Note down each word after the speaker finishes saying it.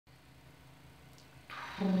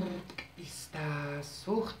Ista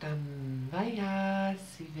suhtam vaya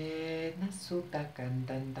si ve nasuta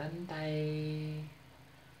cantandandai.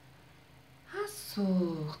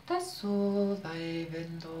 Tasu vai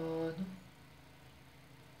vendono.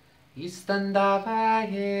 Istandava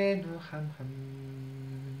no ham ham.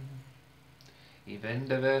 I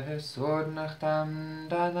vende ve sornachtam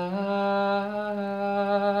dana.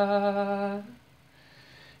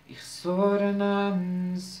 Ich soranam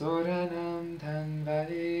tan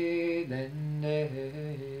vaidende.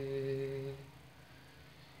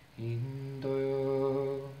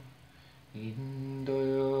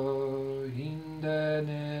 Indoyo,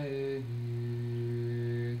 hindane.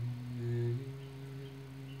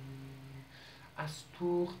 As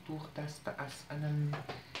durch das da as anam.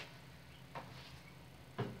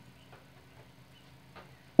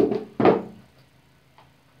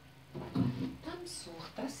 Tam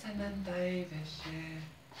sucht das anandai veshe.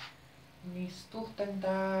 Nis durch den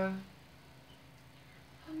da.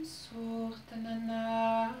 Tam sucht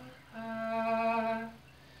anana.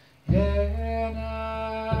 Yena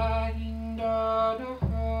hindano.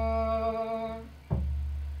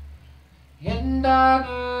 Yenda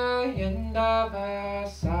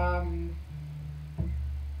vasam.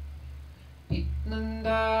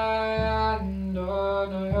 Itnanda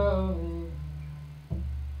yandono.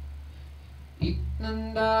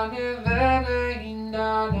 Itnanda nevene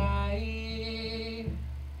hindanai.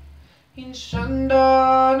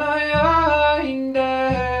 Inshandana ya hinde.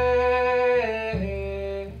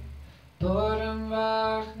 Toram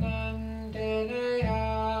vachnan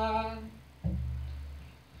deneyan.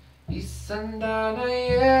 Isandana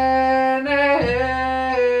yene.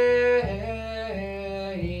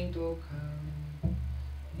 Indukam.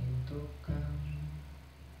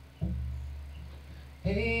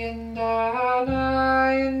 Yendana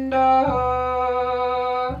yenda.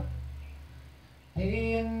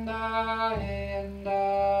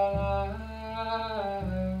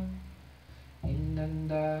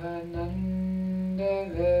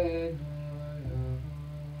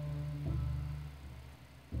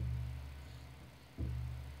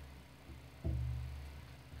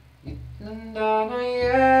 Nandana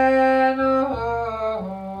yeno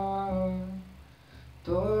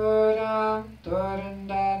Toram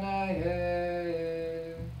Torandana ye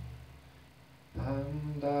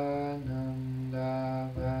Amdananda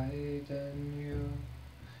Vaidanyo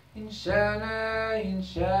Inshane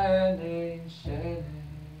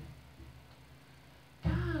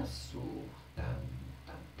Tasu Tam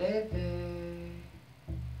Teve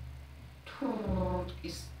Turd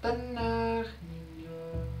Istanach Ninyo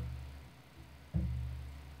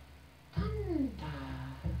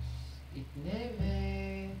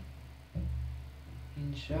Neve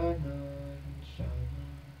Inshana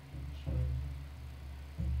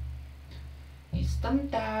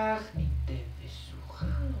Istamtach nite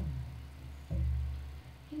visucham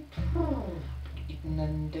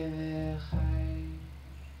Itnandevechai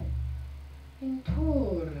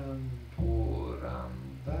Inturam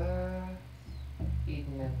va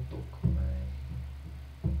Idnandukmai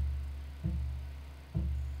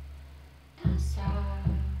Tasa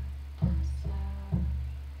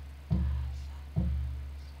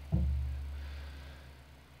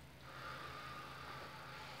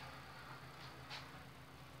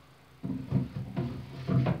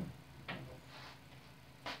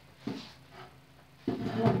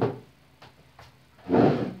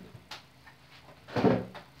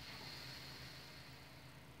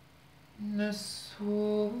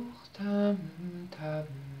Nasuchtam tam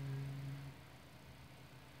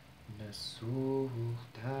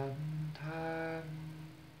Nasuchtam tam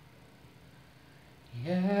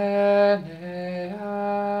Yene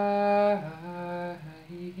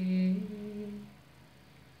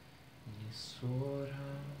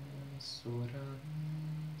Soram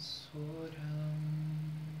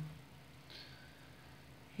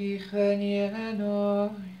Ich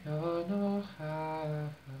venieno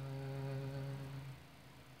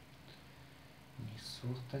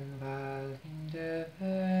Suchten val in der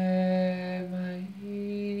mai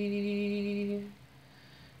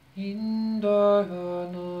in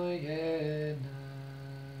dono jena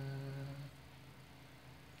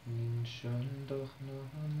nin schon doch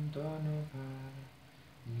non dono val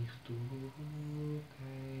nicht du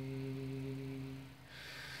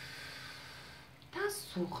Das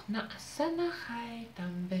sucht na asanachai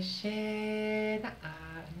tam beshe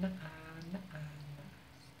na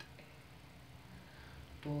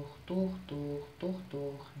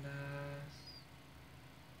durch nas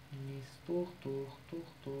nis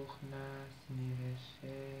durch nas ni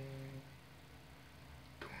veshe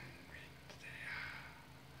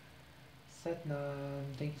Satnam.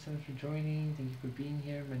 Thank you so much for joining. Thank you for being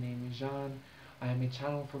here. My name is Jean. I am a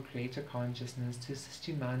channel for creator consciousness to assist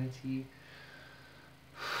humanity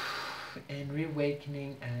in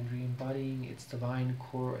reawakening and re-embodying its divine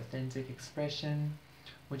core authentic expression,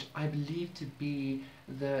 which I believe to be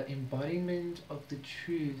the embodiment of the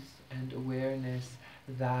truth and awareness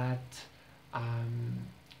that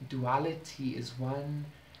duality is one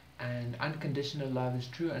and unconditional love is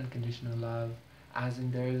true unconditional love, as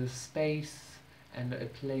in there is a space and a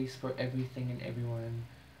place for everything and everyone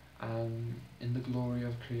in the glory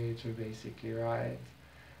of creator, basically, right?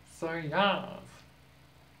 So yeah,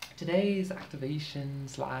 today's activation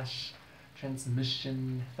slash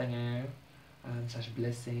transmission thingy slash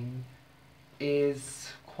blessing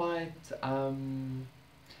is quite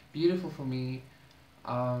beautiful for me.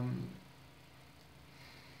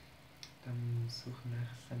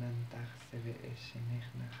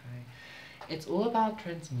 It's all about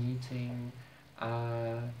transmuting,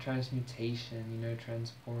 transmutation, you know,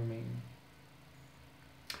 transforming,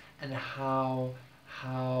 and how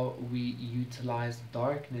we utilize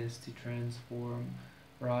darkness to transform,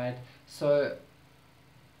 right? So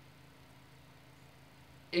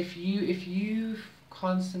if you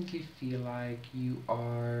constantly feel like you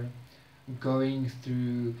are going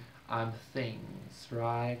through things,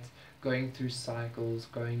 right? Going through cycles,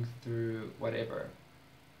 going through whatever,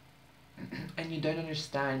 and you don't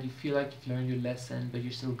understand, you feel like you've learned your lesson, but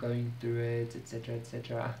you're still going through it, etc.,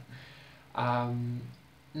 etc.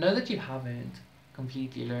 Know that you haven't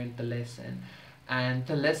completely learned the lesson, and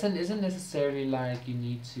the lesson isn't necessarily like you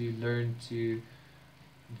need to learn to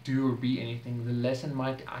do or be anything. The lesson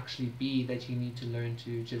might actually be that you need to learn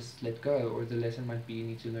to just let go, or the lesson might be you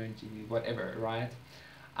need to learn to whatever, right?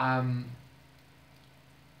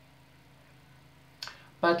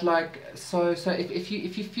 But like, so if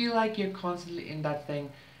you feel like you're constantly in that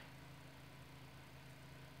thing,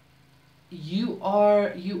 you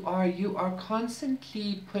are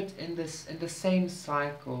constantly put in the same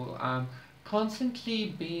cycle,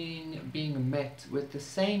 constantly being met with the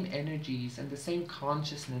same energies and the same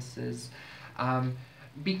consciousnesses,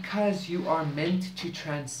 because you are meant to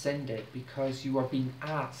transcend it, because you are being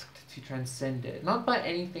asked to transcend it, not by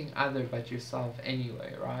anything other but yourself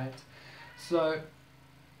anyway, right? So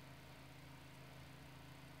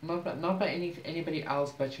not by anybody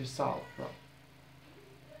else but yourself, right?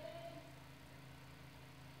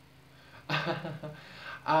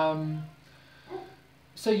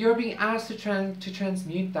 So you're being asked to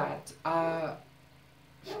transmute that.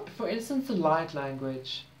 For instance, the light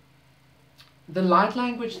language. The light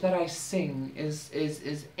language that I sing is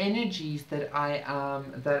energies that I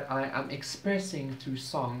am expressing through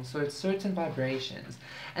song. So it's certain vibrations,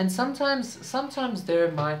 and sometimes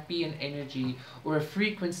there might be an energy or a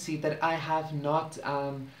frequency that I have not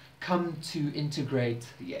come to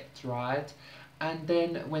integrate yet, right? And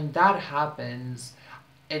then when that happens,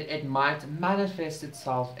 it might manifest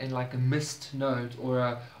itself in like a missed note, or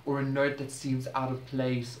a note that seems out of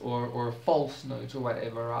place, or a false note, or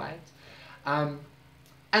whatever, right? And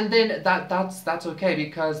then that's okay,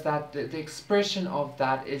 because the expression of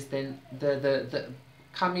that is then the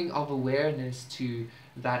coming of awareness to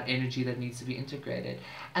that energy that needs to be integrated.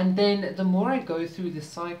 And then the more I go through the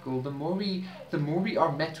cycle, the more we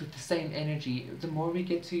are met with the same energy, the more we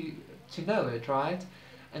get to know it, right?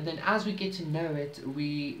 And then as we get to know it,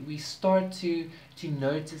 we start to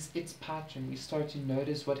notice its pattern, we start to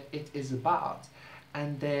notice what it is about,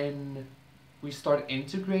 and then we start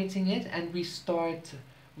integrating it, and we start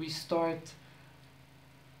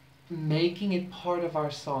making it part of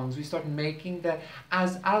our songs. We start making the,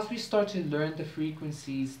 as we start to learn the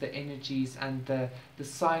frequencies, the energies, and the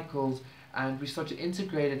cycles, and we start to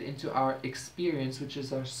integrate it into our experience, which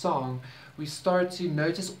is our song, we start to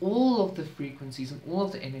notice all of the frequencies and all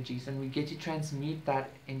of the energies, and we get to transmute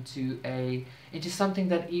that into something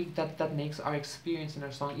that makes our experience and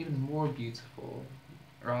our song even more beautiful,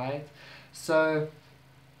 right? So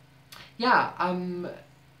yeah,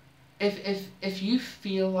 if you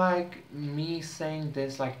feel like me saying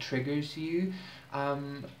this like triggers you,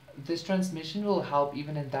 this transmission will help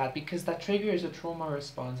even in that, because that trigger is a trauma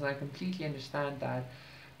response, and I completely understand that,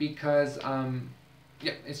 because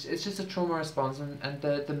yeah, it's just a trauma response, and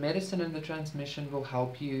the medicine and the transmission will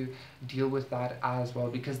help you deal with that as well,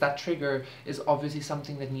 because that trigger is obviously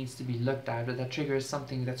something that needs to be looked at, or that trigger is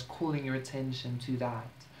something that's calling your attention to that.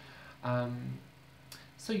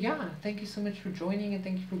 So yeah, thank you so much for joining, and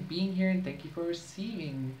thank you for being here, and thank you for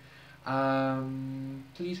receiving.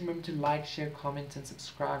 Please remember to like, share, comment, and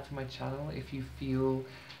subscribe to my channel if you feel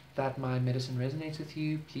that my medicine resonates with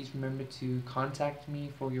you, please remember to contact me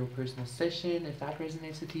for your personal session if that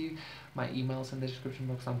resonates with you. My email's in the description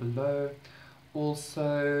box down below.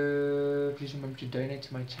 Also, please remember to donate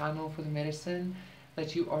to my channel for the medicine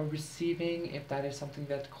that you are receiving if that is something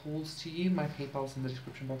that calls to you. My PayPal's in the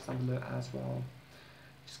description box down below as well.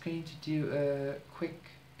 Just going to do a quick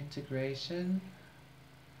integration.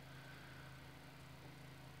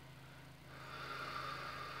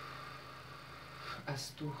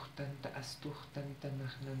 Astuchtante,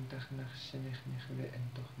 nach shinich nich we en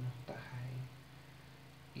toch nog daai.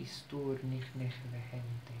 Istur nich we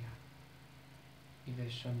hente ja. Iwe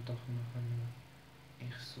schon toch nog een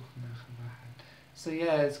ich such nach Wahrheit. So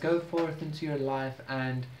yes, go forth into your life,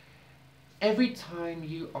 and every time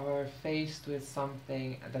you are faced with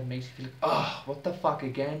something that makes you feel like, oh, what the fuck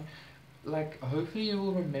again? Like, hopefully you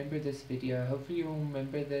will remember this video, hopefully you will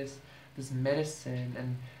remember this medicine,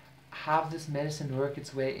 and have this medicine work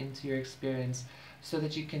its way into your experience so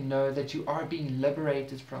that you can know that you are being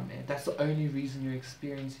liberated from it. That's the only reason you're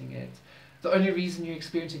experiencing it. The only reason you're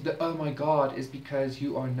experiencing the oh my god is because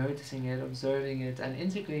you are noticing it, observing it, and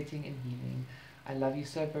integrating and healing. I love you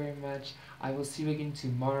so very much. I will see you again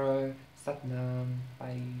tomorrow. Satnam.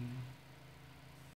 Bye.